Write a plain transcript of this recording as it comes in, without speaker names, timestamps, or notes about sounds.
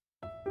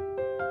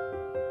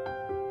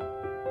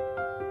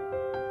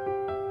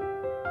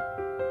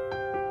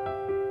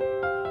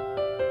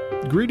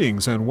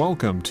Greetings and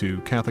welcome to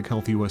Catholic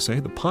Health USA,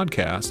 the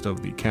podcast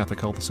of the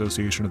Catholic Health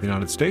Association of the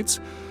United States.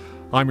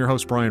 I'm your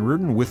host, Brian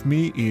Reardon. With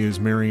me is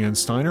Marianne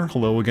Steiner.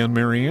 Hello again,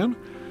 Marianne.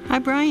 Hi,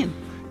 Brian.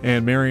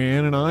 And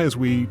Marianne and I, as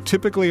we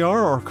typically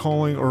are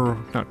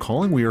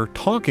we are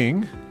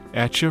talking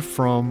at you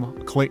from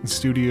Clayton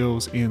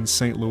Studios in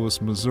St. Louis,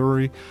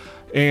 Missouri.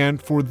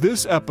 And for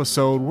this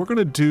episode, we're going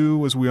to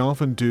do, as we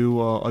often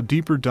do, a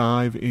deeper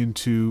dive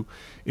into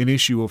an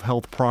issue of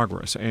health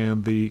progress.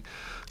 And the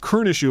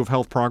current issue of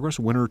Health Progress,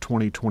 winter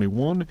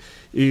 2021,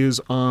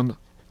 is on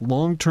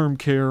long-term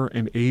care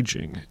and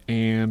aging.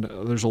 And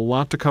there's a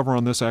lot to cover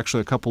on this.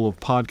 Actually, a couple of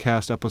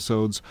podcast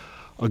episodes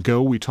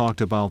ago, we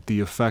talked about the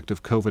effect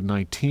of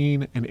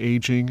COVID-19 and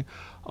aging.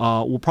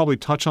 We'll probably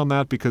touch on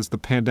that because the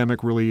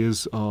pandemic really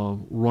is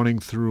running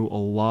through a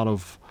lot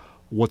of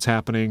what's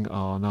happening,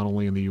 not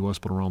only in the U.S.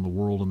 but around the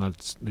world, and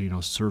that's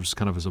serves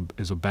kind of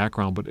as a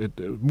background. But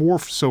more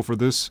so for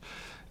this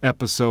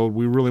episode,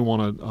 we really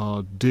want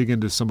to dig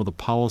into some of the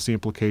policy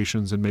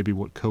implications and maybe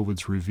what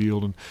COVID's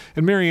revealed.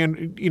 And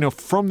Marianne,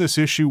 from this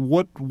issue,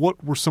 what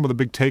were some of the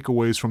big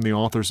takeaways from the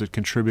authors that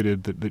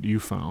contributed that you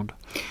found?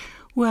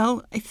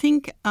 Well, I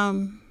think,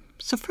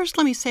 so first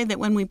let me say that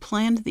when we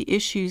planned the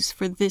issues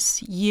for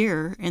this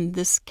year, and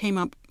this came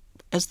up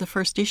as the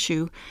first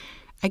issue,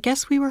 I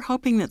guess we were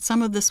hoping that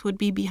some of this would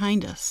be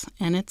behind us,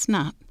 and it's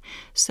not.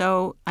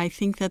 So I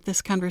think that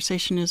this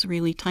conversation is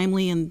really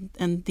timely,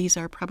 and these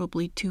are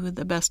probably two of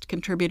the best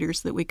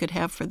contributors that we could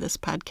have for this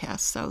podcast.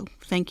 So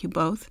thank you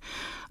both.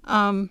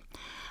 I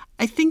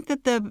think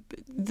that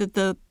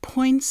the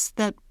points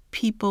that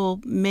people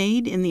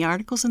made in the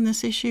articles in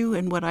this issue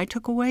and what I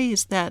took away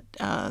is that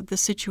the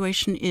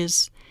situation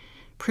is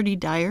pretty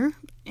dire,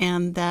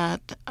 and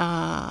that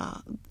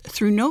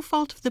through no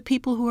fault of the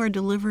people who are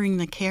delivering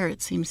the care,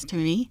 it seems to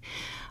me,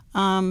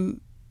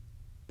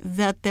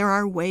 that there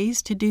are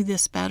ways to do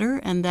this better,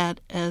 and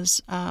that,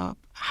 as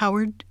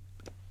Howard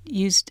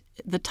used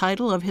the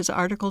title of his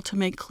article to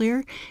make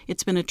clear,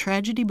 it's been a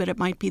tragedy, but it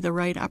might be the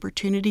right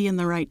opportunity and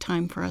the right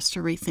time for us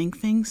to rethink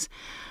things.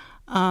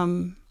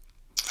 And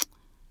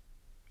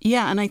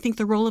I think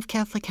the role of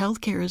Catholic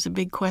healthcare is a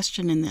big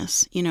question in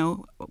this.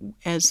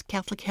 As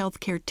Catholic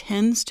healthcare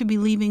tends to be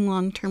leaving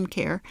long-term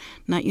care,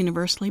 not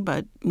universally,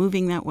 but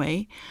moving that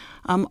way,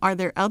 are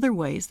there other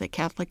ways that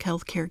Catholic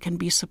healthcare can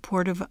be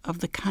supportive of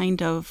the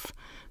kind of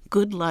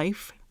good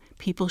life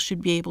people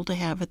should be able to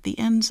have at the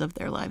ends of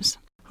their lives?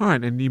 All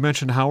right, and you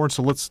mentioned Howard,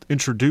 so let's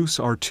introduce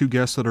our two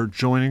guests that are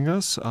joining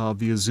us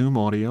via Zoom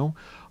audio.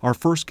 Our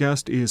first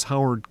guest is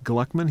Howard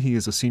Gleckman. He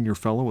is a senior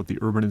fellow at the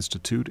Urban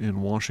Institute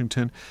in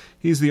Washington.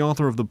 He's the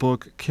author of the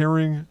book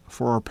Caring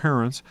for Our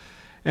Parents.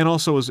 And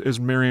also,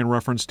 as Marianne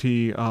referenced,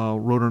 he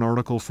wrote an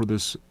article for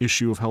this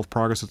issue of Health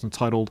Progress. It's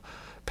entitled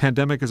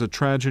Pandemic is a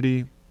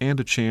Tragedy and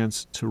a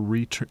Chance to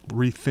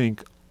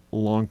Rethink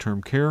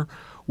Long-Term Care.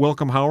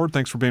 Welcome, Howard.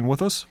 Thanks for being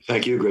with us.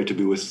 Thank you. Great to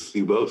be with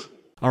you both.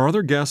 Our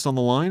other guest on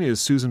the line is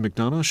Susan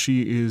McDonough.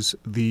 She is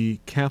the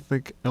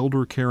Catholic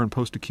Elder Care and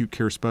Post-Acute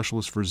Care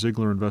Specialist for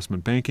Ziegler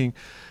Investment Banking.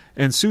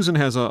 And Susan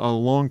has a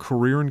long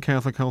career in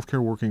Catholic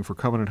healthcare, working for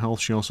Covenant Health.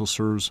 She also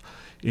serves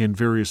in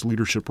various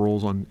leadership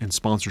roles and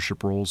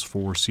sponsorship roles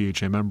for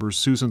CHA members.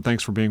 Susan,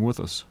 thanks for being with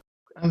us.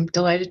 I'm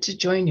delighted to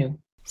join you.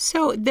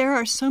 So there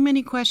are so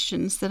many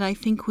questions that I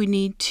think we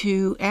need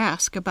to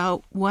ask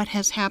about what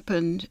has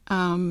happened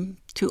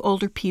to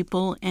older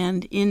people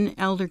and in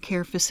elder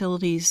care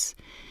facilities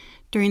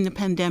during the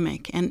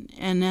pandemic.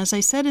 And as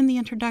I said in the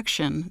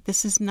introduction,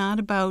 this is not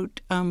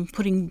about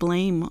putting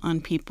blame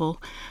on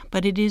people,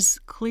 but it is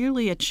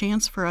clearly a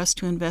chance for us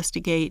to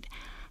investigate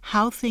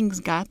how things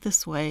got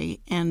this way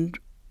and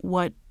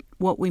what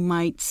we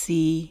might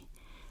see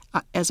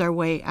as our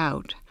way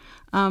out.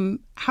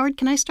 Howard,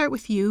 can I start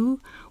with you?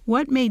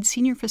 What made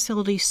senior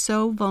facilities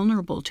so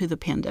vulnerable to the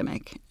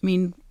pandemic? I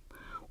mean,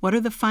 what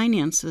are the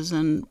finances,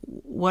 and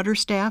what are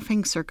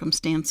staffing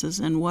circumstances,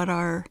 and what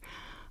are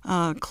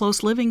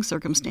close living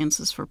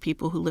circumstances for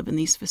people who live in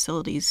these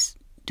facilities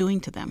doing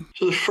to them?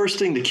 So the first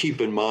thing to keep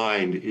in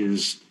mind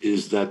is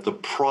that the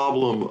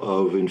problem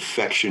of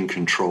infection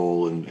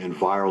control and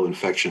viral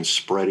infections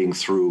spreading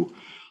through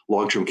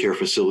long-term care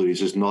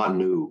facilities is not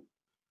new.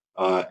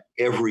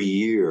 Every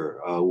year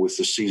with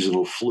the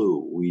seasonal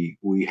flu,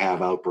 we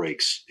have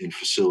outbreaks in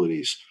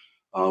facilities.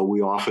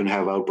 We often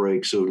have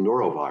outbreaks of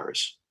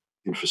norovirus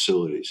in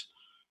facilities.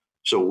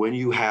 So when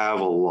you have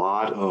a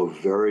lot of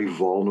very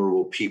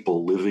vulnerable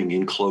people living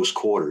in close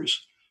quarters,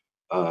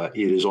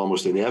 it is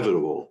almost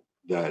inevitable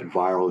that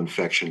viral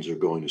infections are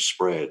going to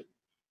spread.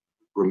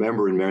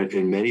 Remember,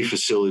 in many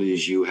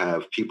facilities, you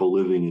have people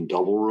living in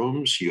double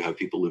rooms. You have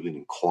people living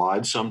in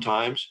quads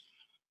sometimes.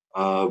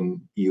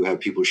 You have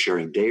people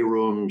sharing day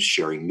rooms,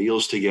 sharing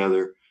meals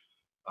together.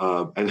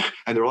 And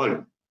there are a lot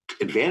of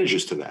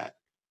advantages to that.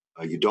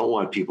 You don't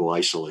want people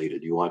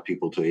isolated. You want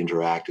people to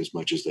interact as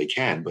much as they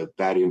can, but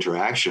that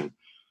interaction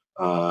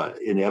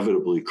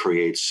inevitably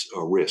creates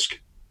a risk.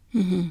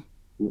 Mm-hmm.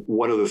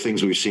 One of the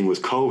things we've seen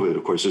with COVID,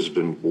 of course, this has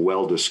been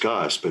well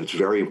discussed, but it's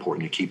very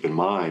important to keep in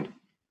mind,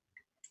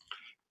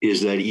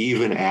 is that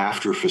even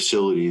after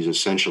facilities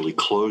essentially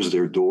closed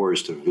their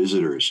doors to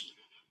visitors,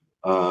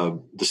 the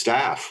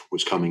staff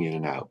was coming in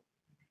and out.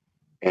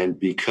 And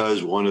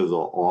because one of the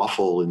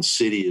awful,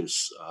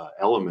 insidious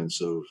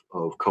elements of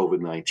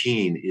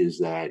COVID-19 is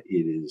that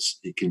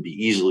it can be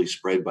easily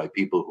spread by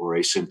people who are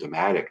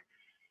asymptomatic,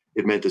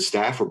 it meant the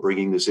staff were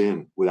bringing this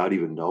in without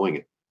even knowing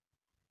it,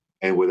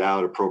 and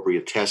without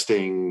appropriate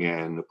testing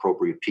and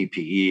appropriate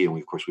PPE. And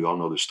of course, we all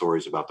know the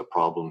stories about the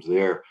problems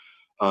there.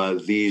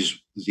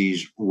 These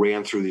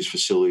ran through these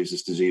facilities.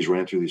 This disease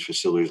ran through these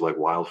facilities like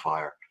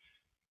wildfire.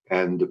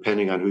 And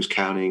depending on who's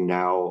counting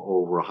now,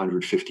 over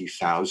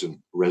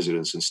 150,000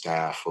 residents and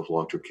staff of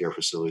long-term care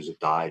facilities have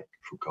died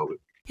from COVID.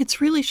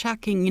 It's really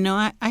shocking. You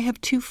know, I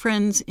have two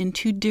friends in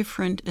two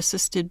different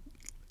assisted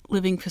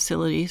living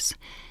facilities,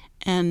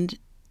 and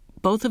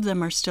both of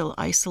them are still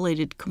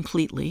isolated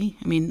completely.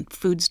 I mean,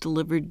 food's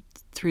delivered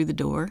through the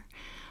door,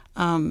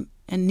 and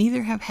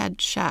neither have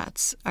had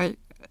shots or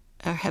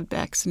have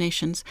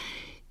vaccinations.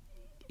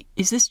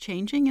 Is this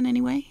changing in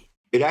any way?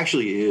 It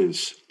actually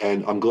is.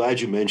 And I'm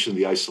glad you mentioned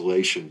the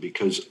isolation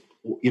because,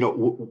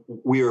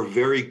 we are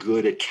very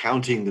good at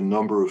counting the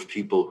number of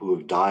people who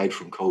have died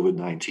from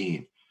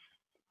COVID-19.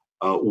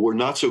 We're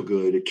not so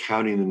good at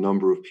counting the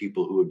number of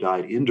people who have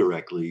died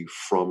indirectly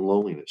from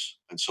loneliness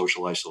and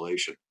social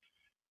isolation.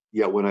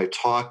 Yet when I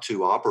talk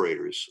to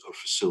operators of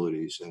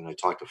facilities and I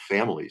talk to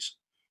families,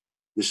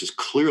 this is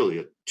clearly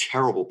a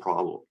terrible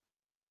problem.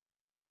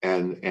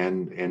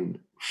 And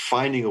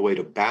finding a way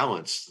to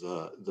balance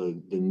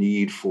the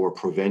need for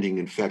preventing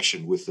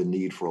infection with the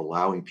need for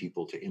allowing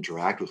people to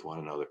interact with one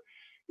another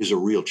is a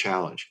real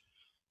challenge.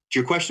 To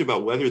your question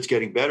about whether it's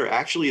getting better,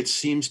 actually it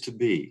seems to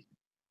be.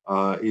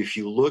 If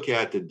you look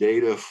at the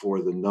data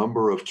for the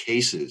number of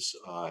cases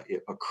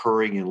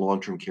occurring in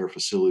long-term care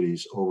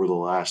facilities over the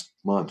last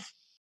month,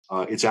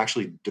 it's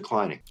actually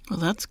declining. Well,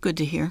 that's good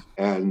to hear.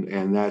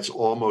 And that's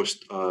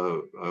almost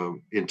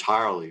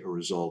entirely a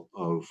result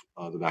of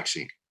the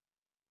vaccine.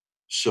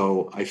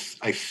 So I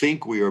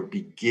think we are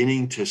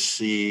beginning to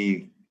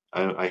see,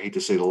 I hate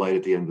to say the light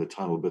at the end of the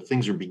tunnel, but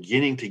things are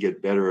beginning to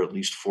get better, at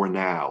least for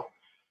now.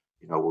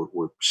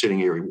 We're sitting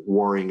here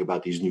worrying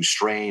about these new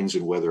strains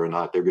and whether or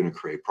not they're going to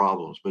create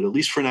problems. But at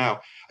least for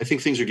now, I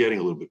think things are getting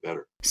a little bit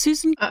better.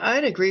 Susan?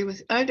 I'd agree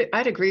with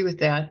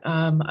that.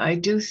 I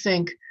do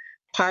think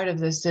part of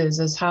this is,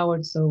 as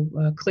Howard so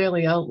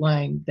clearly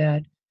outlined,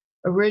 that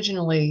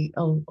originally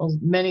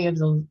many of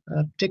the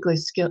particularly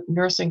skilled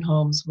nursing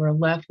homes were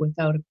left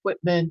without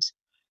equipment,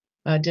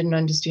 didn't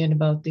understand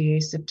about the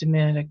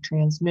asymptomatic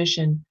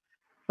transmission,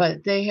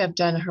 but they have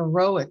done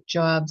heroic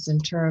jobs in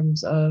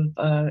terms of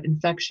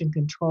infection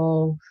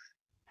control.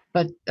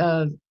 But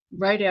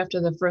right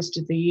after the first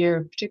of the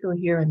year,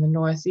 particularly here in the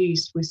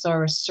Northeast, we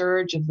saw a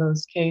surge of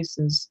those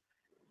cases.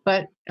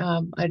 But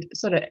I'd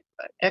sort of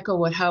echo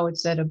what Howard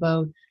said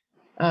about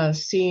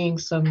seeing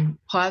some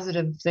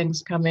positive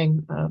things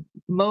coming.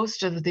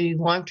 Most of the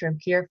long-term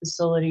care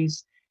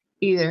facilities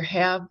either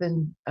have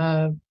been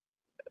at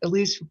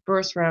least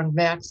first round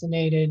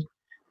vaccinated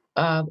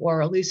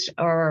or at least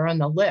are on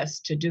the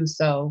list to do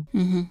so.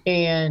 Mm-hmm.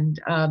 And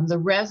the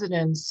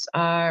residents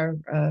are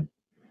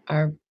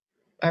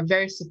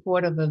very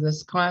supportive of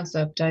this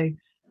concept. I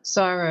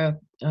saw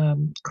a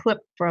clip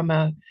from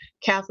a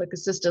Catholic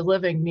assisted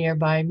living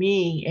nearby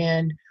me,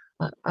 and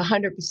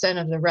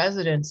 100% of the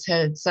residents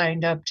had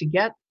signed up to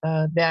get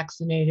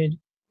vaccinated.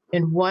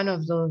 And one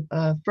of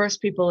the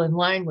first people in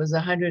line was a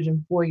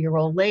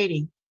 104-year-old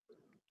lady.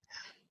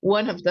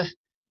 One of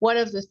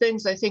the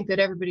things I think that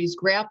everybody's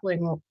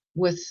grappling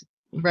with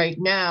right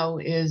now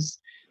is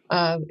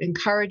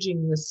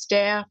encouraging the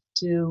staff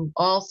to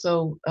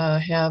also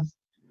have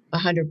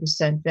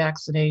 100%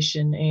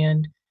 vaccination.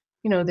 And,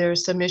 there are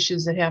some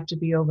issues that have to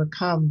be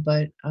overcome,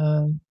 but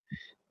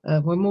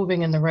we're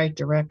moving in the right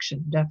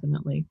direction,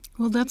 definitely.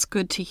 Well, that's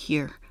good to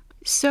hear.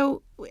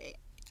 So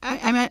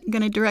I'm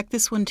going to direct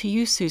this one to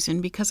you,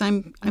 Susan, because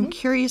I'm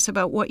curious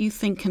about what you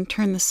think can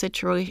turn the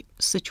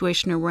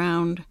situation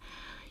around,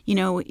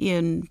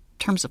 in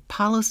terms of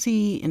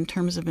policy, in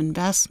terms of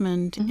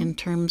investment, in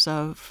terms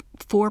of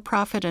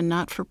for-profit and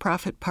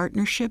not-for-profit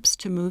partnerships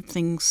to move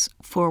things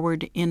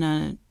forward in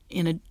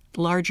a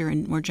larger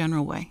and more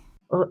general way.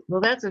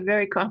 Well, that's a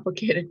very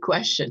complicated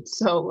question.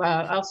 So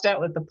I'll start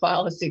with the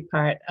policy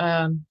part.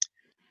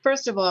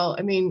 First of all,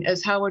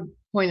 as Howard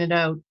pointed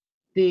out,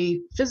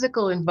 the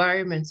physical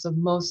environments of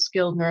most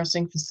skilled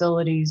nursing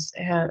facilities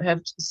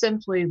have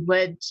simply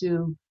led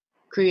to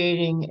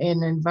creating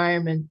an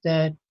environment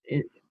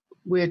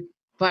where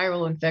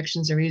viral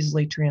infections are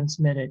easily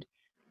transmitted.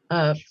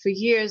 For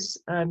years,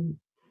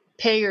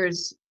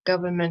 payers,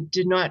 government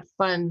did not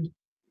fund,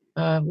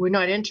 were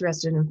not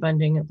interested in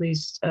funding at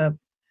least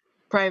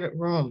private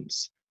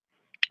rooms,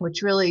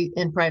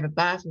 and private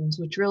bathrooms,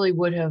 which really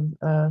would have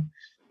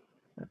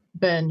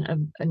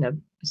been a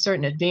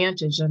certain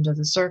advantage under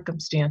the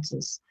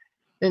circumstances.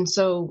 And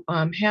so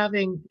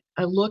having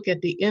a look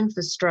at the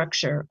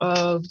infrastructure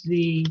of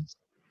the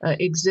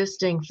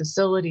existing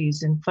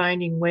facilities and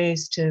finding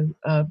ways to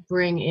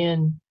bring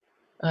in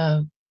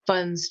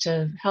funds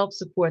to help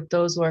support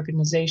those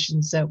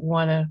organizations that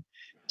want to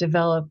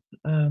develop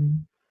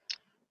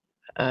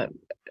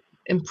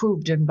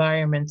improved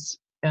environments,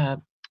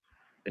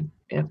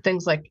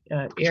 things like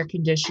air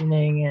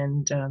conditioning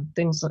and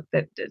things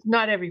that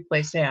not every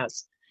place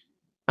has.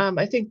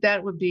 I think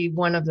that would be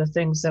one of the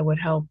things that would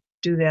help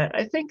do that.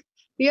 I think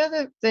the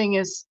other thing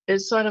is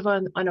sort of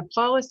on a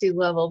policy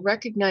level,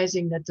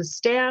 recognizing that the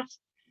staff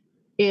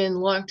in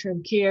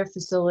long-term care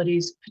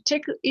facilities,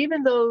 particularly,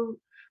 even though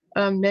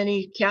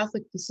many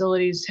Catholic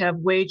facilities have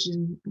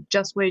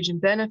just wage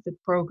and benefit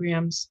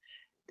programs,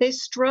 they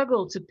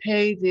struggle to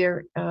pay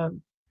their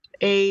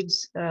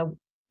aides,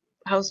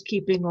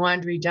 housekeeping,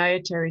 laundry,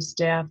 dietary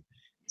staff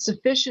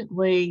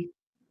sufficiently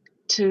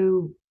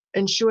to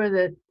ensure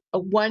that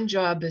one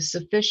job is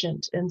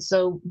sufficient. And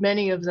so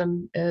many of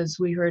them, as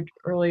we heard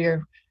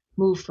earlier,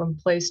 move from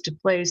place to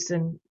place,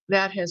 and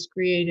that has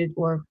created,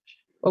 or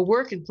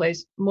work in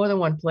place, more than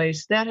one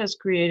place, that has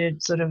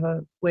created sort of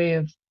a way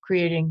of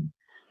creating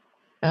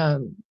a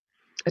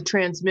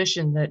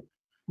transmission that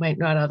might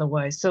not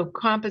otherwise. So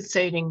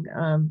compensating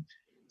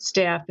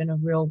staff in a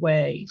real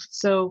way.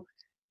 So,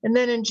 and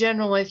then in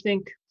general, I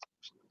think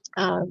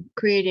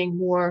creating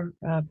more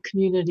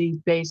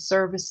community-based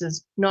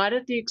services, not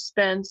at the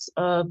expense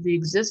of the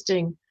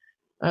existing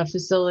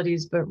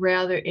facilities, but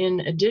rather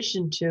in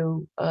addition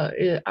to,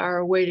 are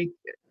a way to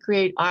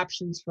create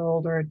options for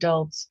older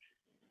adults.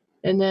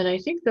 And then I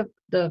think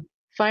the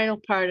final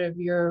part of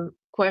your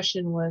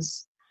question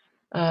was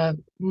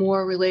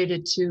more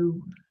related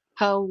to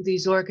how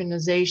these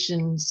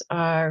organizations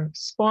are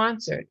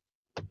sponsored.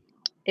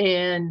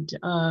 And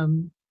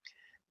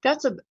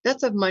that's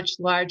a much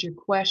larger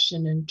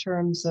question in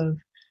terms of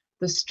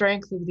the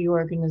strength of the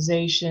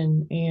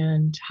organization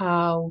and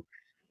how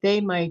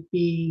they might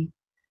be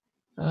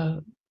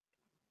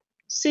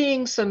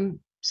seeing some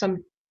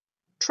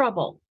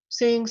trouble,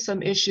 seeing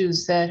some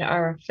issues that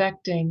are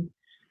affecting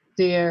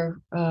their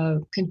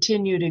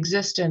continued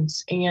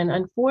existence. And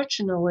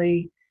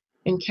unfortunately,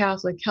 in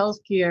Catholic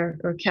healthcare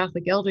or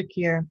Catholic elder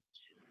care,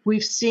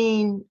 we've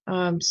seen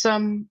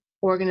some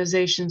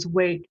organizations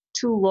wait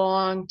too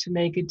long to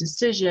make a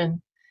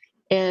decision,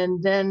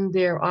 and then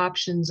their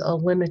options are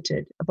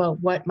limited about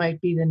what might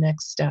be the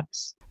next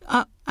steps.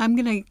 I'm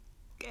going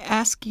to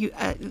ask you,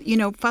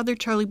 Father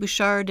Charlie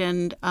Bouchard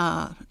and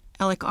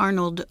Alec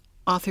Arnold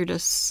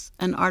authored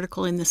an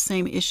article in the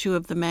same issue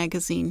of the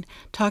magazine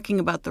talking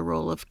about the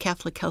role of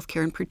Catholic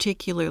healthcare, and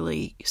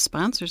particularly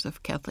sponsors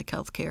of Catholic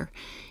healthcare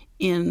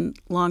in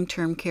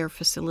long-term care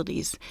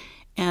facilities.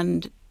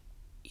 And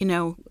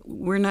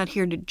we're not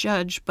here to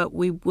judge, but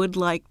we would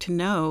like to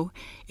know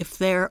if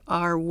there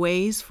are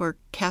ways for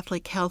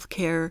Catholic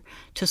healthcare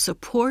to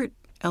support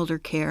elder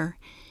care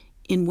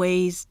in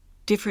ways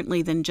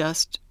differently than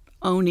just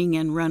owning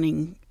and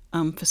running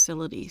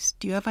facilities.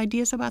 Do you have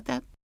ideas about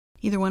that?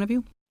 Either one of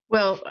you?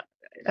 Well,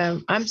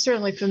 I'm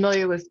certainly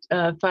familiar with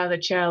Father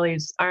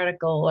Charlie's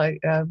article.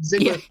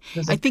 Ziegler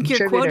was a I think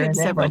you're quoted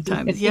several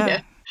times.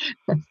 Yeah.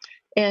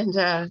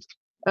 And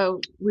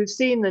we've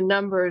seen the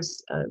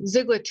numbers.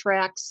 Ziegler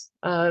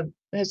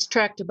has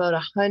tracked about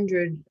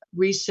 100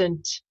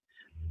 recent,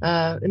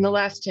 in the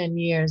last 10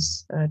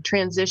 years,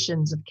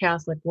 transitions of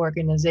Catholic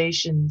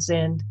organizations.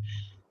 And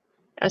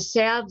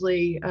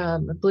sadly, I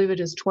believe it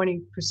is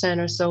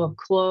 20% or so have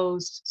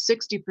closed,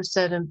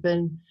 60% have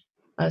been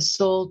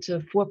sold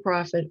to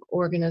for-profit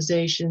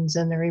organizations,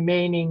 and the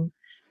remaining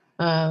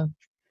 40%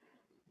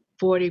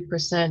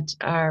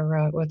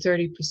 are, or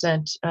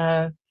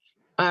 30%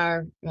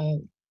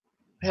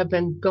 have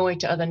been going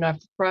to other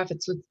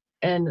not-for-profits.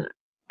 And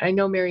I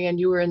know, Marianne,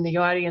 you were in the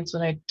audience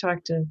when I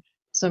talked to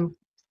some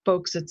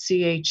folks at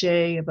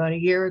CHA about a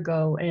year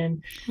ago,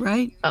 and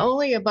right,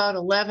 only about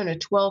 11 or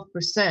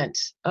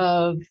 12%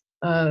 of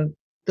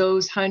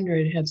those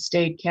 100 have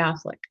stayed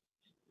Catholic.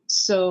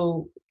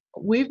 So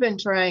we've been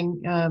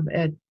trying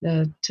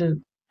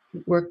to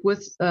work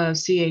with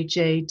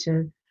CHA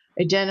to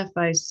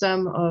identify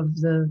some of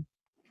the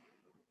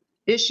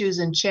issues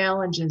and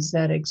challenges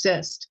that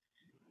exist.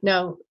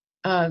 Now,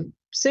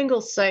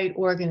 single site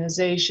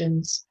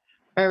organizations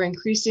are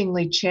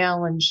increasingly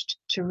challenged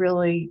to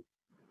really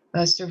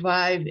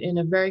survive in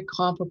a very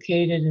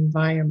complicated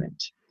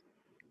environment.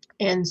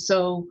 And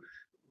so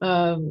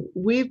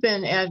we've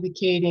been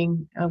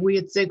advocating, we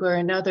at Ziegler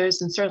and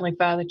others, and certainly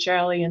Father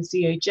Charlie and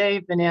CHA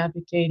have been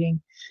advocating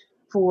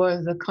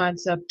for the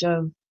concept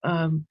of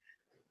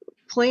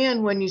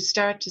plan when you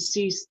start to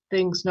see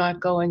things not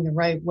going the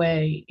right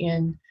way,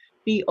 and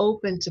be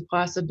open to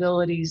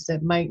possibilities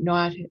that might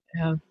not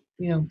have,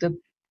 that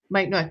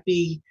might not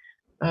be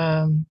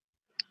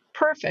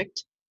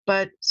perfect,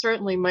 but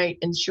certainly might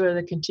ensure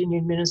the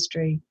continued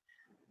ministry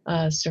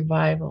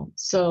survival.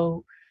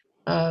 So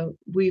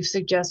we've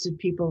suggested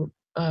people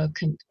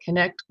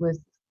connect with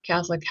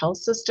Catholic health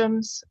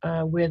systems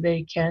where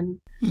they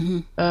can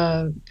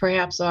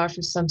perhaps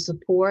offer some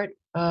support.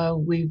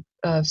 We've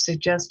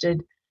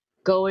suggested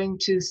going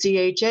to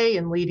CHA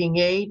and Leading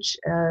Age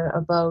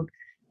about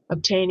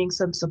obtaining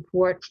some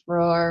support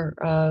for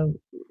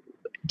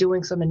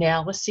doing some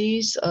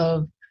analyses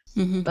of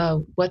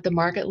what the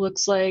market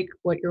looks like,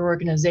 what your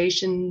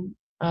organization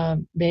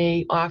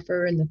may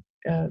offer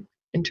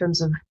in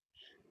terms of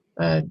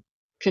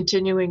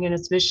continuing in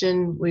its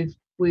mission.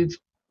 We've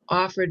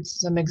offered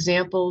some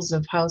examples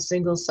of how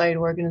single-site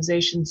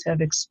organizations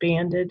have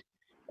expanded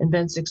and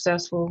been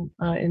successful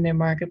in their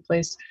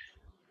marketplace.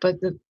 But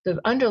the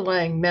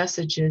underlying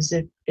message is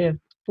if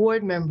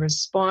board members,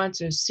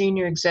 sponsors,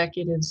 senior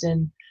executives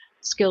in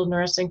skilled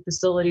nursing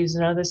facilities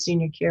and other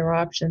senior care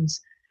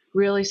options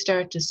really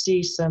start to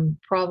see some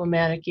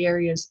problematic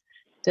areas,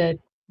 that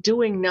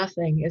doing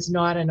nothing is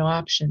not an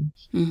option.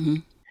 Mm-hmm.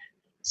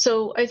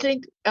 So I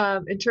think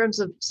in terms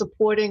of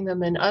supporting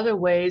them in other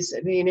ways,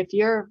 I mean, if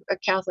you're a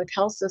Catholic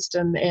health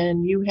system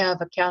and you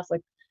have a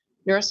Catholic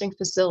nursing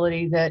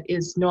facility that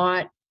is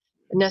not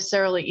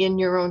necessarily in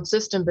your own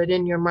system, but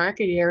in your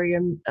market area,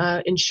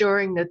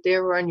 ensuring that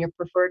they're on your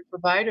preferred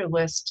provider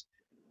list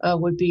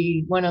would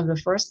be one of the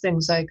first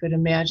things I could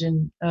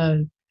imagine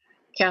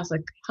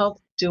Catholic Health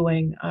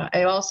doing.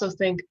 I also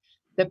think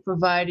that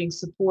providing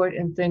support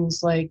in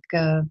things like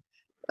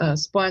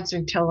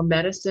sponsoring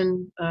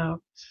telemedicine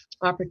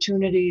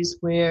opportunities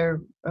where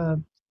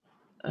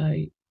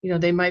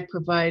they might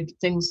provide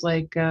things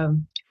like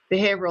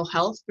behavioral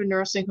health for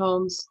nursing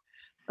homes,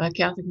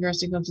 Catholic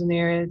nursing homes in the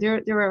area.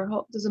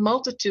 There's a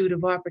multitude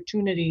of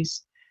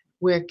opportunities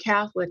where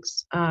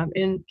Catholics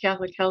in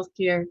Catholic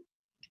healthcare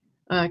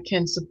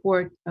can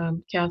support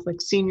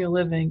Catholic senior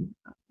living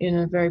in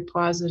a very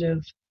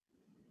positive,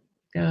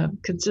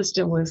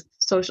 consistent with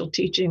social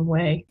teaching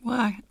way.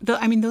 Well,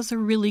 those are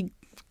really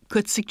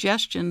good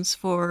suggestions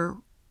for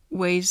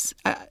ways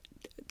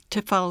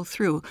to follow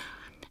through.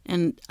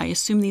 And I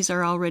assume these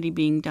are already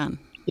being done.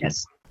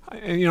 Yes.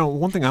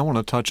 One thing I want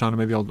to touch on, and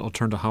maybe I'll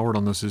turn to Howard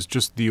on this, is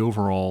just the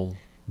overall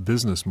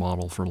business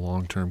model for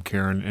long-term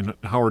care. And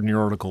Howard, in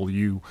your article,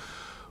 you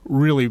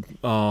really,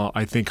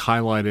 I think,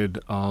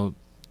 highlighted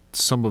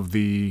some of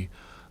the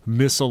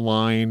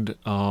misaligned,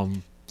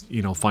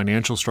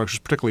 financial structures,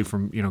 particularly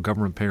from,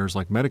 government payers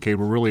like Medicaid,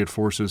 where really it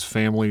forces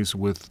families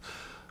with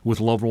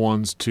loved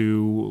ones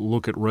to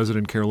look at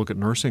resident care, look at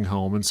nursing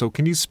home. And so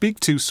can you speak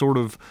to sort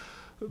of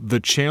the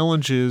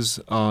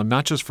challenges,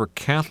 not just for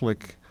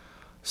Catholic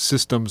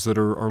systems that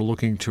are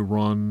looking to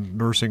run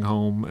nursing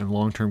home and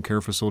long-term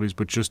care facilities,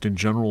 but just in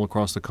general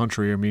across the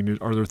country? I mean,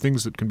 are there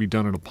things that can be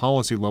done at a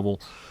policy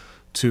level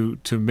to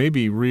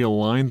maybe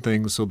realign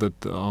things so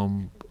that,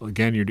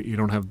 again, you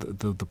don't have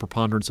the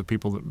preponderance of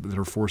people that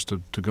are forced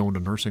to go into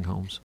nursing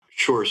homes?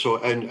 Sure. So,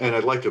 and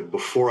I'd like to,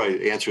 before I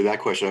answer that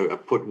question, I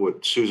put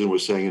what Susan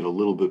was saying in a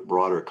little bit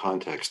broader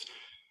context.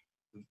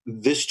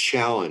 This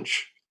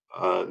challenge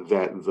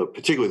that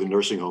particularly the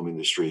nursing home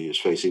industry is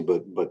facing,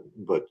 but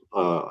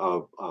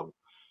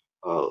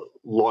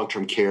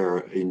long-term care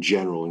in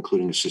general,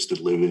 including assisted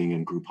living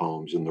and group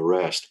homes and the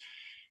rest,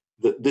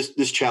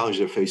 this challenge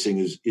they're facing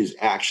is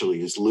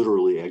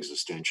literally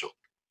existential.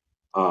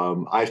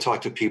 I've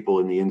talked to people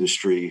in the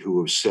industry who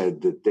have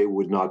said that they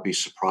would not be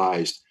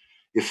surprised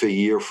if a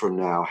year from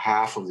now,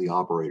 half of the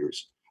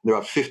operators, there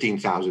are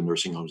 15,000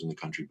 nursing homes in the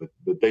country,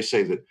 but they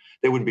say that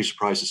they wouldn't be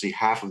surprised to see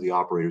half of the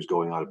operators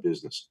going out of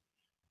business.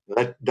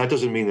 That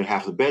doesn't mean that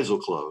half the beds will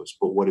close,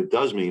 but what it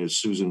does mean, as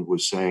Susan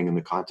was saying in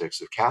the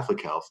context of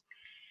Catholic health,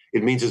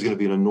 it means there's going to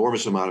be an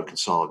enormous amount of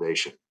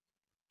consolidation,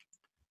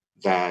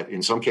 that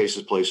in some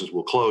cases places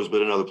will close,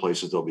 but in other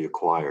places they'll be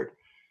acquired.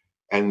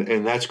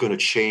 And that's going to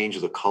change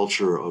the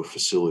culture of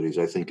facilities,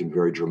 I think, in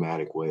very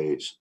dramatic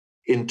ways.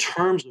 In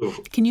terms of...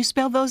 Can you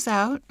spell those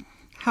out?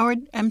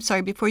 Howard, I'm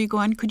sorry, before you go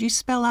on, could you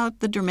spell out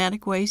the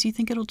dramatic ways you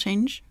think it'll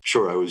change?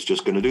 Sure, I was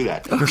just going to do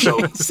that.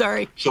 Okay,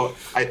 sorry. So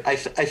I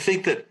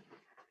think that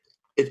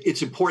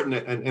it's important,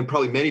 and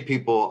probably many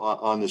people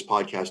on this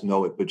podcast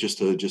know it, but just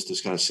to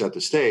kind of set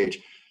the stage,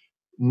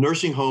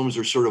 nursing homes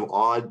are sort of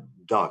odd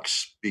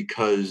ducks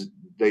because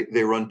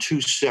they run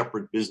two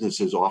separate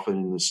businesses, often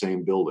in the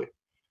same building.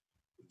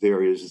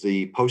 There is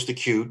the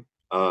post-acute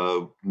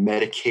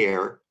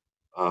Medicare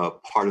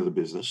part of the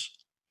business,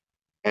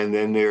 and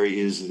then there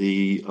is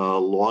the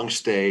long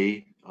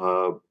stay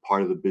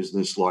part of the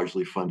business,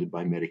 largely funded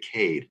by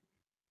Medicaid.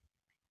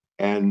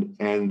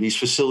 And these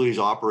facilities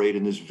operate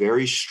in this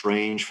very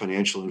strange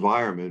financial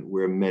environment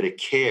where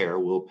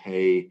Medicare will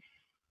pay,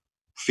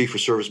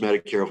 fee-for-service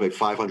Medicare will pay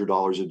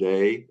 $500 a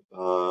day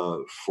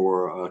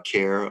for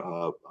care.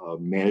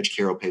 Managed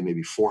care will pay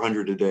maybe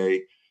 $400 a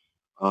day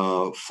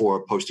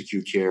for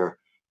post-acute care.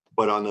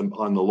 But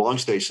on the long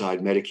stay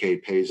side,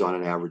 Medicaid pays on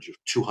an average of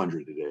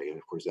 $200 a day. And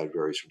of course, that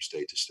varies from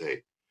state to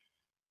state.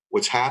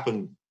 What's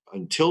happened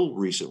until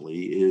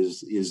recently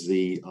is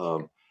the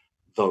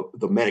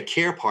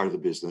Medicare part of the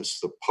business,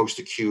 the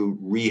post-acute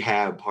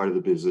rehab part of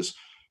the business,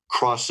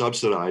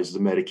 cross-subsidized the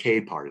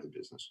Medicaid part of the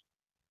business.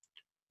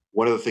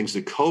 One of the things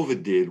that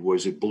COVID did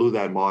was it blew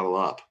that model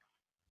up.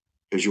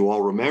 As you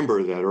all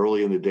remember that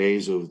early in the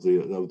days of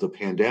the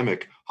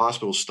pandemic,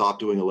 hospitals stopped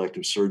doing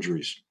elective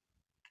surgeries.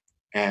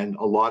 And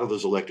a lot of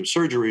those elective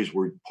surgeries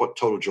were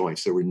total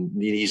joints. There were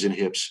knees and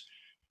hips.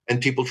 And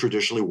people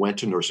traditionally went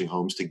to nursing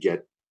homes to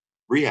get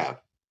rehab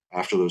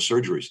after those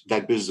surgeries.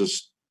 That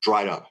business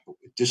dried up,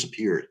 it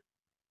disappeared.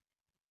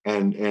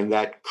 And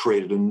that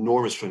created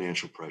enormous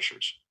financial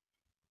pressures.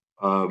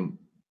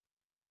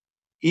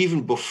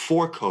 Even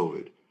before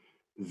COVID,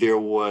 there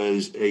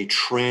was a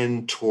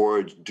trend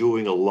towards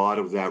doing a lot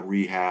of that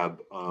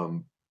rehab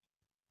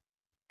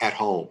at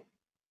home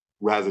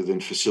rather than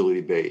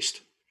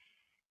facility-based.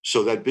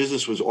 So that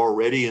business was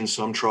already in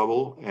some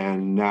trouble,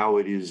 and now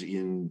it is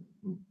in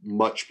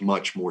much,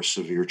 much more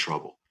severe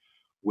trouble.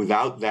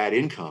 Without that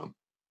income,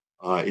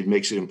 it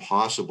makes it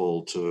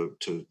impossible to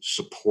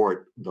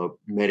support the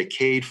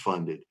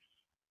Medicaid-funded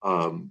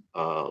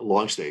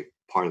long stay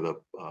part of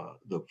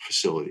the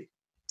facility.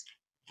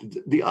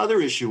 The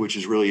other issue, which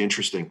is really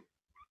interesting,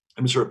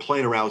 I'm sort of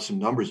playing around with some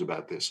numbers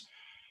about this.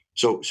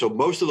 So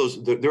most of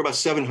those, there are about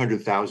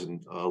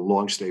 700,000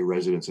 long stay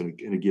residents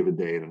in a given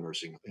day in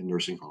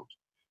nursing homes,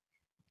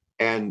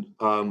 and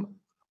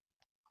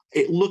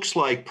it looks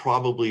like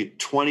probably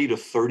 20 to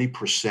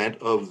 30%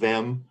 of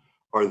them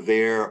are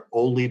there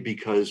only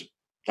because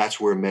that's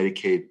where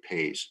Medicaid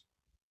pays.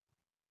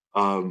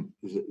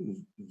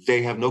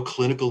 They have no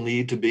clinical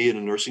need to be in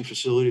a nursing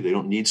facility. They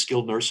don't need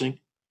skilled nursing,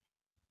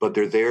 but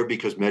they're there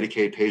because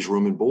Medicaid pays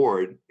room and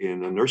board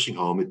in a nursing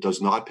home. It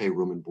does not pay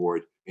room and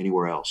board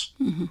anywhere else.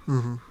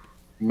 Mm-hmm.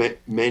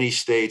 Many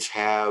states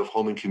have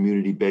home and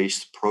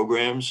community-based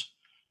programs,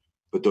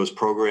 but those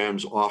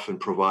programs often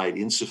provide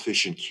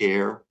insufficient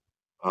care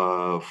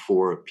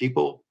for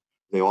people.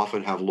 They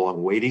often have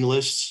long waiting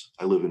lists.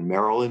 I live in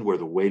Maryland, where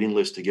the waiting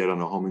list to get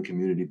on a home and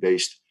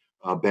community-based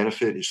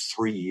benefit is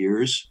 3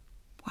 years.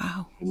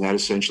 Wow. And that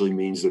essentially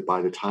means that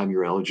by the time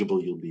you're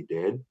eligible, you'll be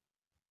dead.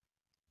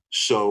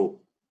 So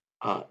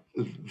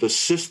the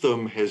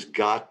system has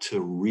got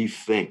to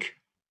rethink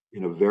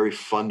in a very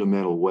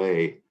fundamental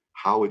way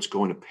how it's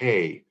going to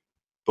pay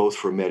both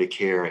for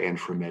Medicare and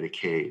for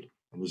Medicaid.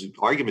 And there's an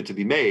argument to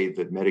be made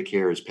that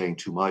Medicare is paying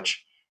too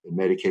much and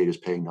Medicaid is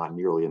paying not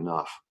nearly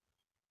enough.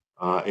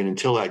 And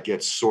until that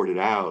gets sorted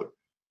out,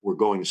 we're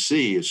going to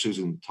see, as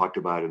Susan talked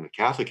about in the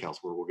Catholic health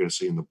world, we're going to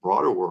see in the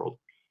broader world,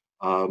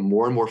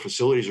 more and more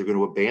facilities are going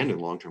to abandon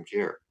long-term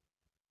care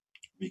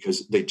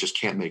because they just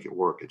can't make it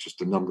work. It's just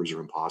the numbers are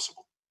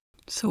impossible.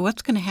 So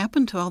what's going to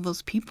happen to all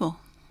those people?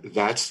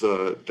 That's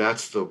the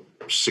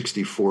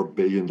 $64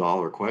 billion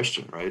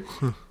question, right?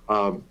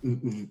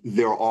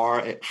 There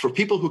are, for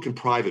people who can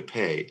private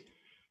pay,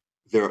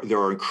 there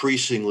are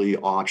increasingly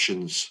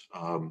options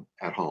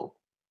at home.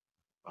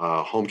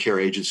 Home care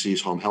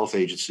agencies, home health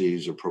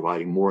agencies are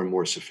providing more and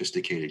more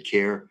sophisticated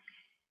care.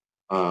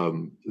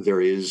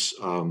 There is,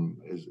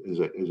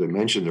 as I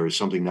mentioned, there is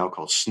something now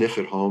called SNF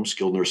at home,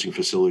 skilled nursing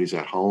facilities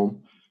at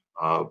home.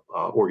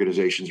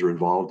 Organizations are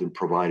involved in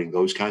providing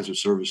those kinds of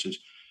services.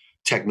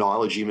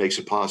 Technology makes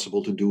it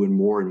possible to do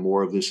more and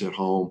more of this at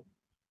home.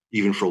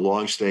 Even for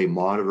long stay,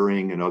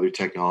 monitoring and other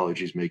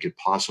technologies make it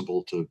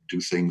possible to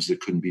do things that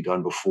couldn't be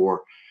done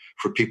before.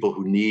 For people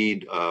who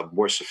need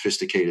more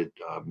sophisticated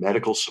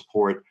medical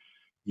support,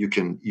 you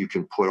can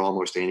put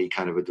almost any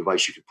kind of a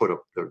device. You can put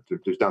up.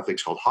 There's now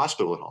things called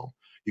hospital at home.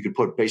 You can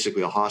put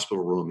basically a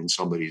hospital room in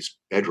somebody's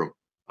bedroom.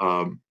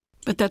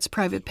 But that's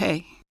private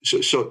pay.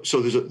 So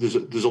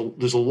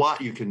there's a lot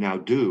you can now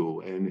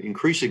do, and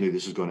increasingly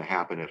this is going to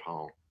happen at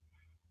home.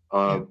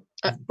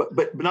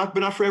 But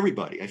not for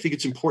everybody. I think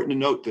it's important to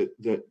note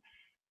that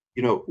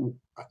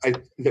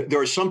there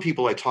are some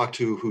people I talk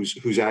to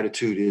whose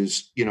attitude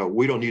is,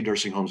 we don't need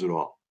nursing homes at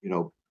all.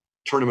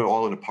 Turn them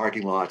all into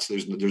parking lots.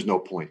 There's no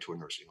point to a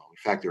nursing home. In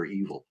fact, they're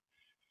evil.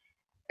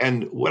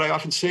 And what I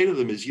often say to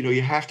them is,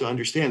 you have to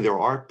understand there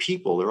are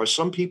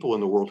some people in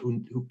the world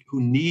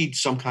who need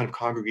some kind of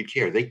congregate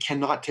care. They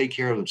cannot take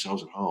care of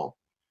themselves at home.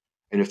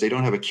 And if they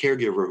don't have a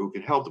caregiver who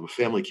can help them, a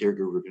family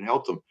caregiver who can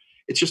help them,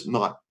 it's just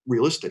not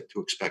realistic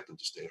to expect them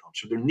to stay at home.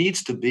 So there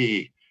needs to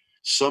be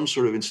some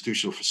sort of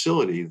institutional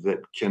facility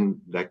that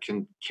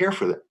can care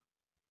for them.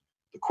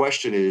 The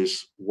question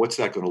is, what's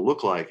that going to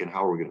look like, and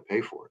how are we going to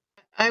pay for it?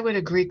 I would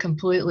agree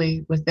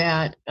completely with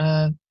that.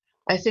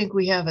 I think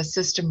we have a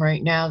system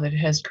right now that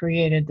has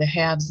created the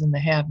haves and the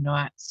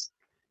have-nots.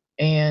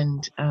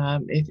 And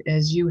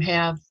as you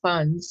have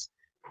funds,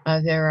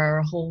 there are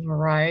a whole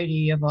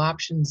variety of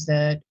options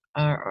that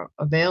are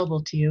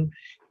available to you.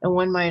 And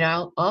one might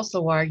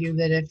also argue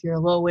that if you're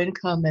low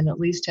income and at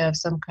least have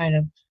some kind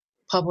of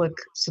public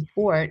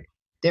support,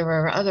 there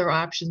are other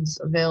options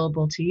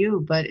available to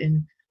you. But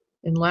in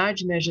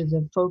large measure,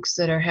 the folks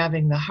that are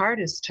having the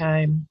hardest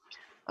time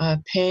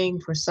paying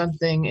for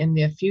something in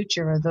their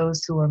future are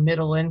those who are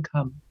middle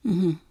income.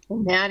 Mm-hmm.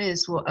 And that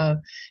is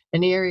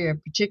an area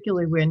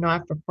particularly where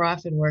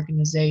not-for-profit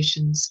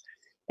organizations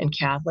and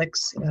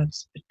Catholics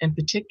in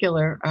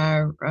particular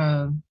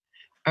are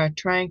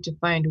trying to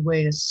find a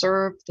way to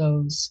serve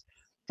those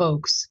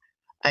folks.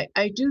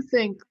 I do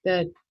think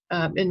that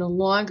in the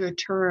longer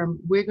term,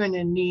 we're going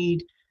to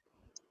need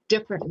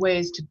different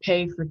ways to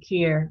pay for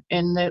care,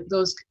 and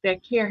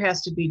that care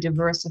has to be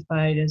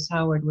diversified, as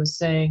Howard was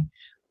saying,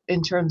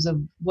 in terms of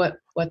what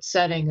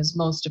setting is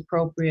most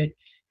appropriate.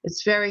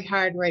 It's very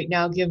hard right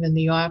now, given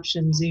the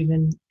options,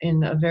 even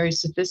in a very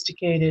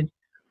sophisticated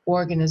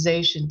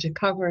organization, to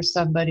cover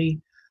somebody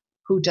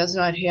who does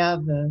not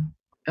have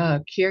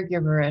a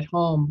caregiver at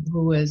home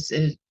who has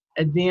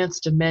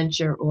advanced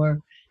dementia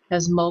or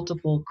has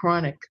multiple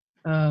chronic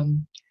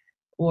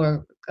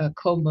or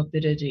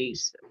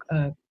comorbidities,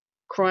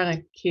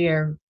 chronic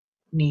care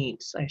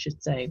needs, I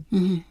should say.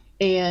 Mm-hmm.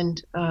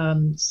 And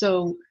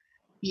so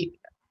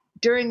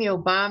during the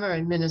Obama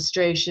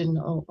administration,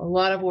 a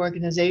lot of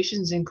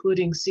organizations,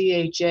 including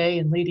CHA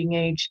and Leading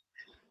Age,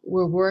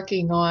 were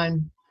working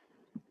on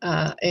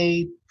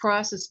a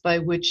process by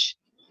which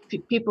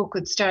people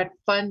could start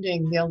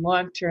funding their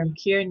long-term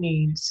care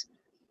needs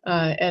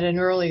at an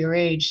earlier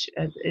age.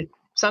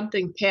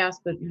 Something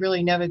passed, but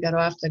really never got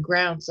off the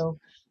ground. So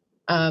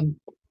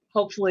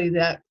hopefully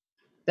that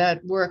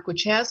work,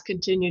 which has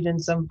continued in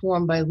some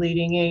form by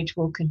Leading Age,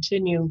 will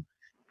continue.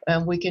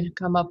 We can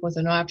come up with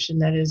an option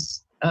that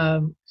is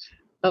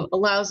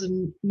allows a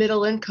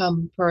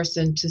middle-income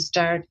person to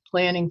start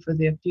planning for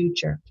their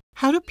future.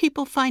 How do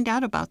people find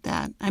out about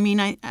that? I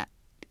mean,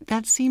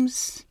 that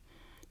seems,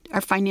 are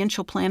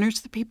financial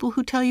planners the people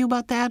who tell you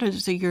about that? Or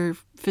is it your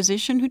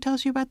physician who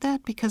tells you about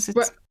that? Because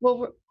it's...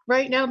 Well,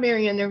 right now,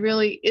 Marianne, there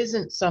really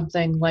isn't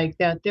something like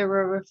that. There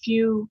are a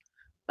few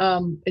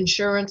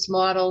insurance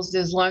models.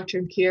 There's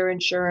long-term care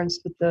insurance,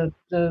 but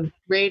the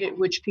rate at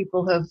which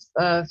people have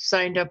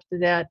signed up to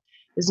that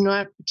is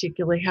not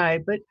particularly high.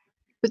 But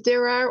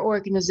there are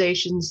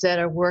organizations that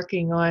are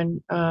working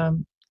on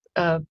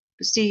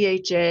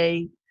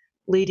CHA,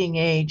 Leading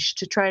Age,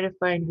 to try to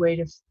find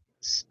ways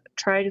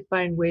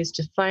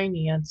to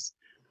finance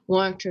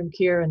long-term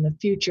care in the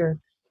future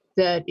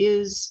that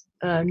is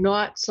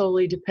not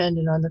solely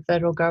dependent on the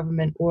federal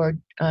government or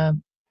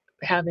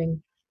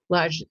having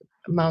large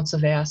amounts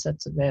of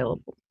assets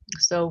available.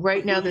 So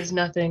right now there's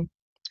nothing.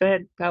 Go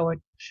ahead,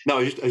 Howard.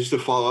 No, just to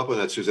follow up on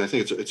that, Susan, I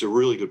think it's a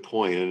really good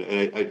point.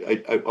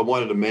 And I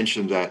wanted to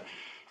mention that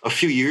a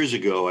few years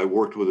ago, I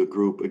worked with a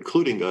group,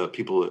 including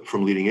people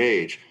from Leading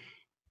Age,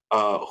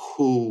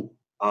 who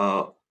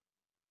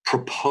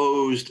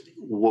proposed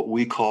what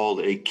we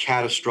called a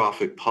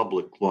catastrophic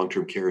public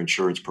long-term care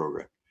insurance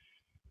program.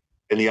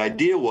 And the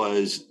idea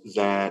was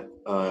that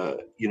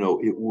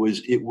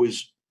it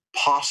was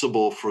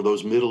possible for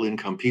those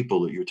middle-income people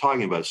that you're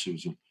talking about,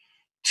 Susan,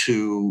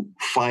 to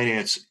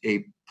finance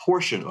a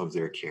portion of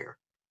their care,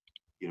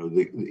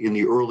 in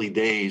the early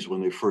days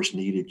when they first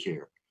needed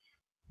care.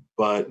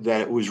 But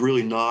that it was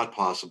really not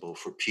possible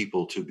for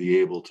people to be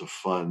able to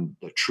fund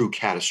the true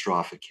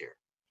catastrophic care,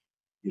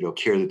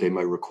 care that they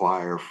might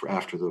require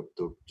after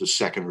the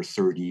second or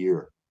third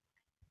year.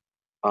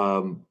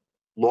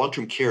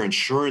 Long-term care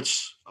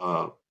insurance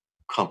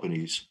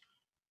companies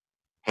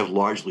have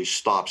largely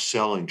stopped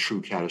selling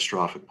true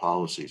catastrophic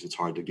policies. It's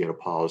hard to get a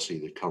policy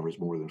that covers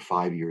more than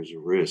 5 years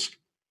of risk.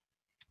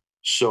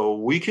 So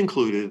we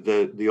concluded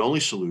that the only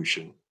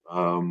solution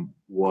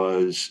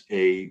was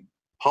a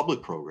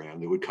public program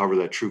that would cover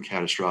that true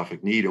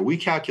catastrophic need. And we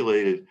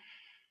calculated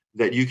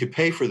that you could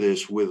pay for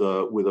this with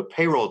a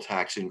payroll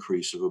tax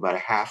increase of about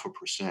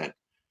 0.5%.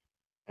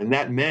 And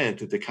that meant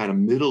that the kind of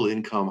middle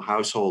income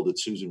household that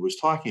Susan was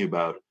talking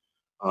about,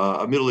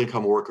 a middle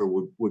income worker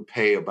would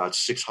pay about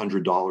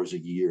 $600 a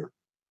year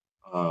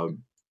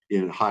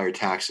in higher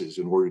taxes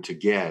in order to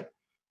get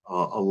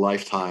a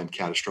lifetime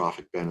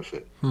catastrophic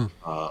benefit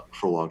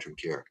for long-term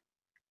care.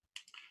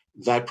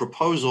 That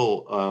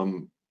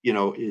proposal,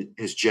 it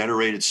has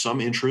generated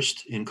some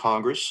interest in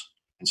Congress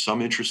and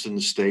some interest in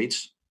the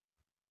states.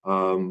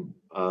 Congressman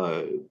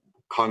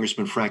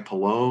Frank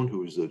Pallone,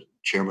 who is the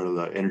chairman of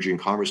the Energy and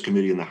Commerce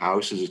Committee in the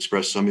House, has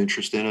expressed some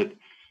interest in it.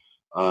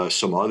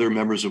 Some other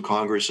members of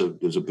Congress,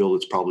 there's a bill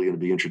that's probably going to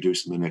be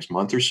introduced in the next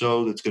month or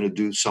so that's going to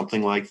do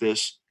something like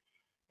this.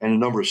 And a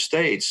number of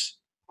states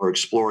are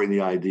exploring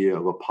the idea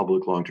of a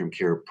public long-term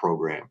care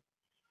program.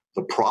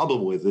 The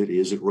problem with it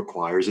is it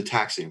requires a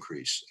tax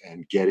increase,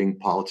 and getting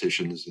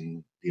politicians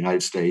in the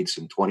United States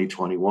in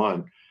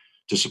 2021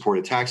 to support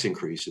a tax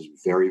increase is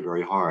very,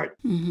 very hard.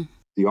 Mm-hmm.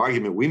 The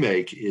argument we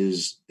make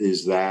is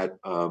that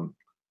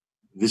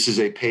this is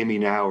a pay me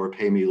now or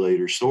pay me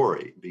later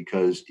story,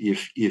 because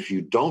if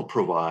you don't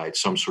provide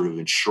some sort of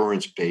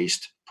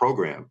insurance-based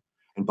program,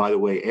 and by the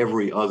way,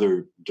 every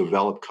other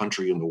developed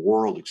country in the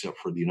world except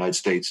for the United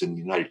States and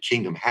the United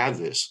Kingdom have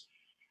this,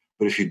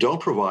 but if you don't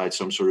provide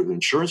some sort of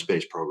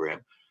insurance-based program,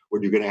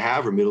 what you're going to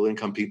have are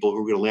middle-income people who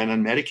are going to land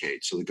on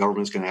Medicaid, so the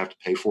government's going to have to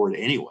pay for it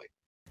anyway.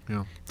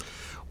 Yeah.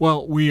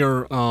 Well, we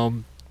are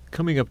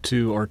coming up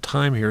to our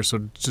time here,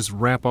 so just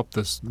wrap up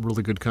this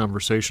really good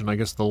conversation. I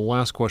guess the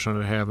last question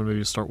I'd have, and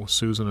maybe start with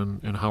Susan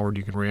and Howard,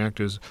 you can react,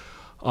 is,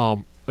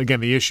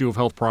 again, the issue of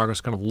health progress,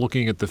 kind of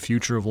looking at the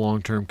future of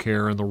long-term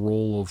care and the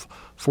role of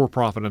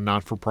for-profit and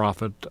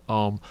not-for-profit.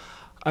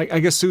 I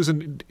guess,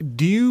 Susan,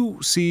 do you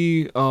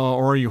see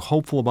or are you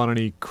hopeful about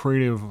any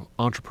creative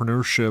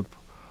entrepreneurship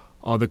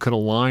that could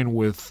align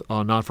with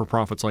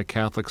not-for-profits like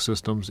Catholic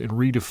systems in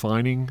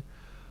redefining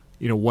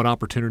what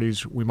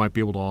opportunities we might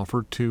be able to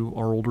offer to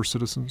our older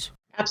citizens?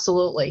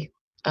 Absolutely.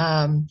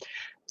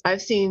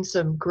 I've seen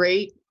some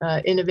great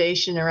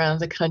innovation around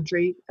the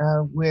country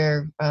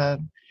where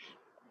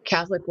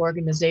Catholic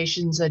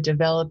organizations are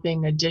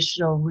developing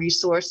additional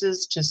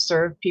resources to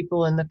serve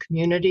people in the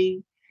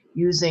community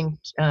using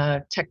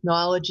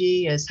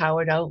technology, as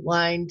Howard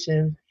outlined,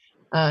 to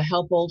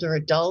help older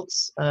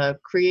adults,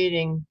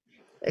 creating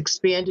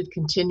expanded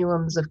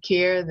continuums of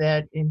care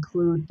that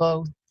include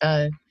both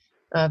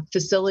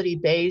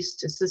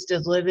facility-based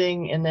assisted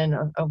living and then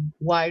a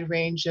wide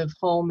range of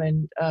home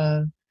and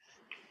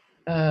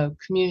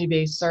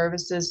community-based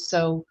services.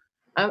 So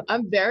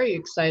I'm very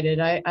excited.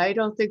 I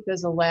don't think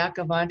there's a lack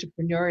of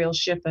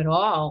entrepreneurship at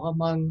all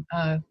among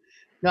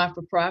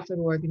not-for-profit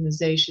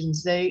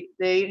organizations. They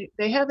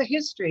have a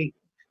history.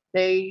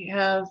 They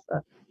have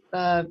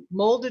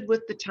molded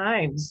with the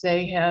times.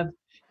 They have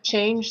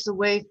changed the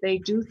way they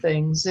do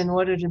things in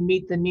order to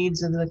meet the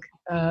needs of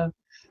the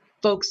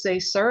folks they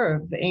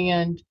serve.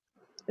 And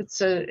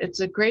it's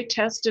a great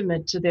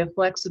testament to their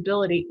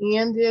flexibility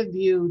and their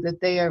view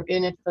that they are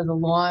in it for the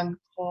long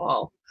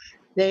haul.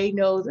 They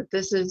know that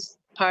this is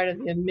part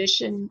of their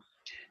mission,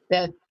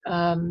 that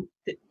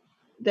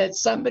that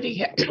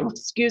somebody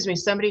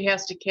somebody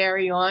has to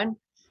carry on.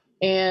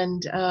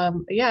 And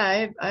I'm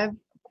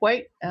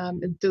quite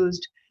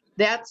enthused.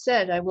 That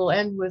said, I will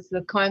end with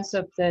the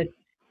concept that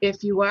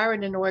if you are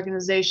in an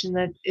organization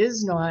that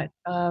is not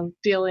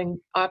feeling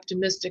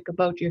optimistic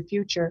about your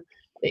future,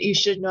 that you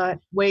should not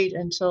wait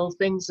until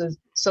things are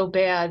so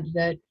bad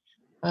that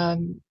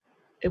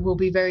it will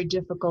be very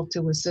difficult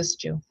to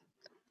assist you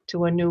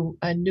to a new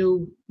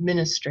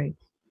ministry.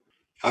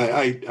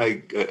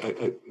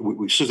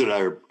 Susan and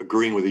I are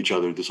agreeing with each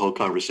other this whole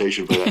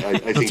conversation, but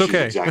I think she's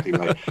exactly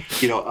right.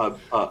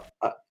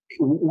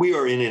 We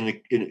are in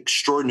an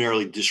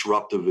extraordinarily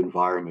disruptive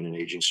environment in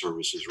aging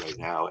services right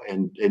now,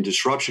 and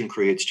disruption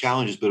creates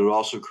challenges, but it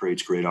also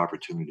creates great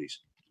opportunities.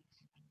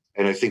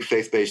 And I think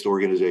faith-based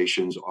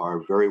organizations are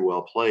very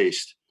well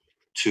placed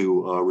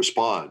to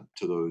respond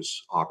to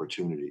those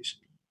opportunities.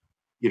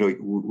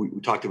 We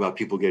talked about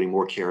people getting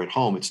more care at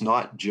home. It's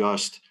not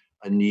just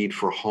a need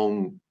for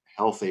home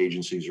health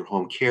agencies or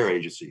home care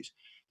agencies.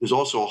 There's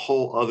also a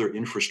whole other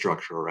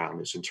infrastructure around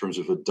this in terms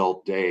of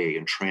adult day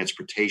and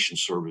transportation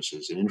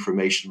services and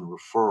information and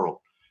referral.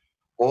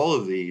 All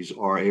of these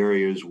are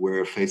areas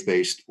where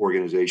faith-based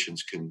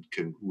organizations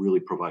can really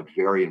provide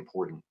very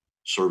important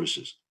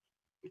services.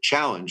 The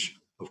challenge,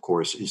 of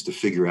course, is to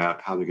figure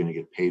out how they're going to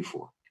get paid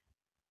for.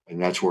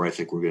 And that's where I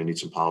think we're going to need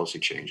some policy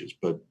changes.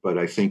 But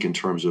I think in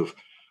terms of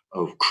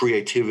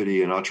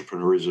creativity and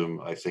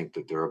entrepreneurism, I think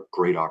that there are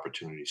great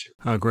opportunities here.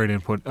 Great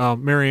input.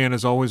 Mary Ann,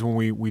 as always, when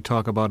we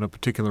talk about a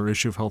particular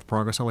issue of health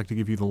progress, I like to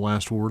give you the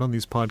last word on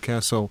these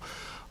podcasts. So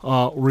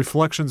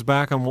reflections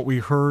back on what we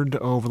heard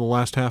over the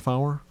last half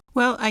hour?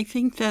 Well, I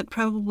think that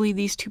probably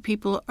these two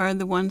people are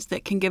the ones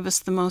that can give us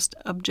the most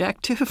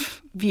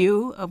objective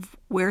view of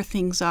where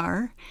things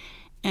are,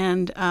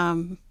 and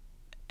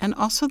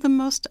also the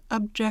most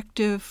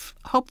objective,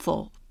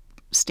 hopeful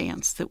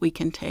stance that we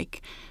can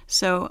take.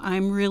 So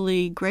I'm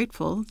really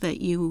grateful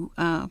that you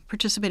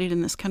participated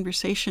in this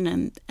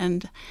conversation,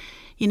 and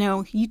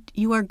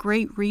you are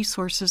great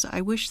resources.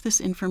 I wish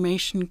this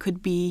information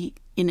could be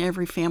in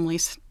every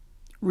family's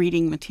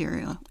reading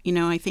material.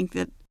 I think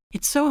that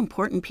it's so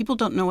important. People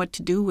don't know what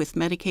to do with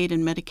Medicaid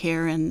and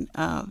Medicare, and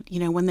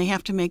when they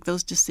have to make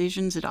those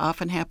decisions, it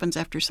often happens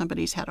after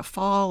somebody's had a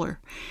fall or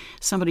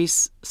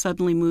somebody's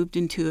suddenly moved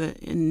into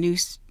a new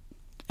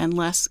and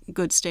less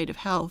good state of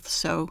health.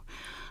 So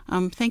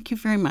thank you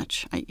very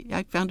much.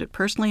 I found it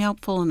personally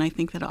helpful, and I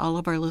think that all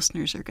of our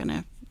listeners are going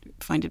to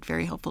find it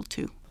very helpful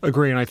too.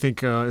 Agree, and I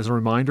think as a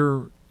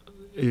reminder,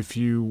 if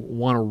you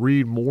want to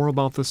read more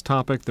about this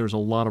topic, there's a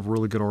lot of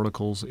really good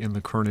articles in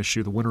the current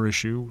issue, the winter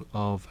issue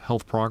of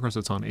Health Progress.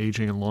 It's on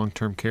aging and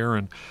long-term care.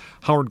 And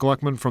Howard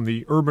Gleckman from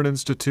the Urban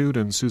Institute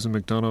and Susan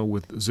McDonough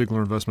with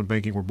Ziegler Investment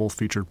Banking were both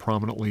featured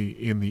prominently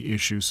in the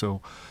issue. So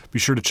be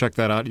sure to check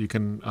that out. You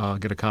can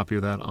get a copy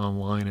of that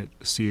online at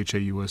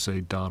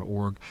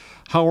chausa.org.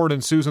 Howard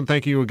and Susan,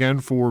 thank you again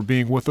for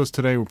being with us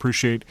today. We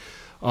appreciate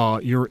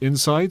your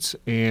insights,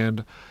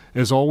 and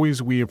as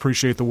always, we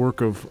appreciate the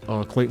work of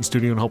Clayton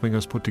Studio in helping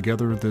us put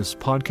together this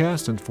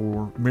podcast. And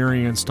for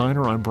Mary Ann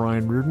Steiner, I'm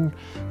Brian Reardon.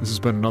 This has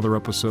been another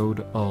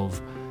episode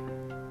of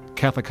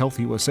Catholic Health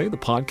USA, the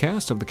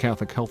podcast of the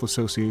Catholic Health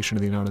Association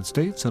of the United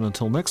States. And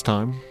until next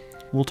time,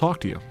 we'll talk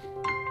to you.